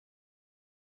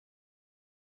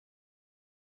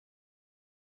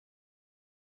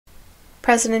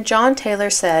President John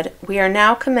Taylor said, "We are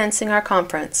now commencing our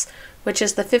conference, which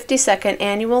is the 52nd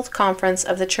Annual Conference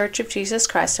of the Church of Jesus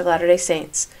Christ of Latter-day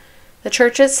Saints. The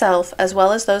Church itself, as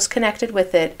well as those connected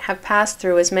with it, have passed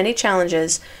through as many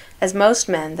challenges as most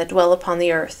men that dwell upon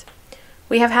the earth.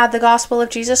 We have had the gospel of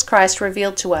Jesus Christ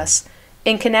revealed to us,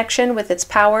 in connection with its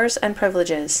powers and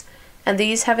privileges, and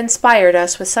these have inspired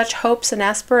us with such hopes and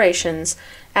aspirations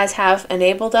as have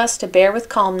enabled us to bear with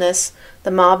calmness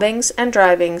the mobbings and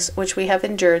drivings which we have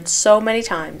endured so many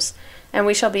times, and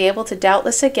we shall be able to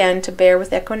doubtless again to bear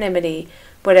with equanimity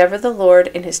whatever the Lord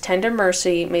in his tender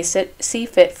mercy may see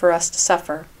fit for us to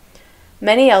suffer.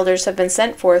 Many elders have been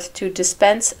sent forth to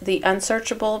dispense the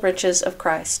unsearchable riches of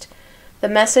Christ. The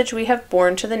message we have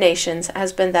borne to the nations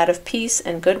has been that of peace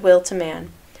and goodwill to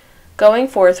man, going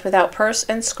forth without purse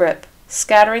and scrip,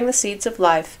 scattering the seeds of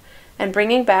life, and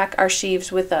bringing back our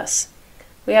sheaves with us.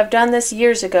 We have done this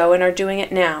years ago and are doing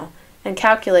it now, and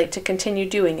calculate to continue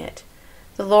doing it.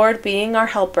 The Lord being our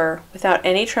helper, without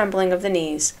any trembling of the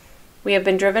knees. We have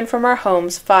been driven from our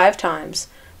homes 5 times.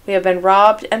 We have been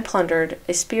robbed and plundered.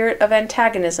 A spirit of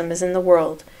antagonism is in the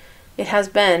world. It has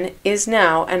been, is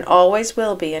now, and always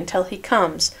will be until he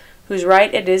comes, whose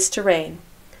right it is to reign."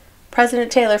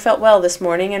 President Taylor felt well this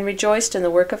morning and rejoiced in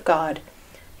the work of God.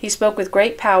 He spoke with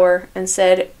great power and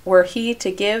said were he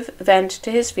to give vent to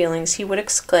his feelings he would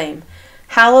exclaim,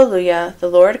 "Hallelujah, the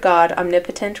Lord God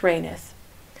omnipotent reigneth."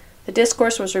 The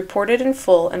discourse was reported in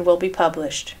full and will be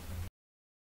published.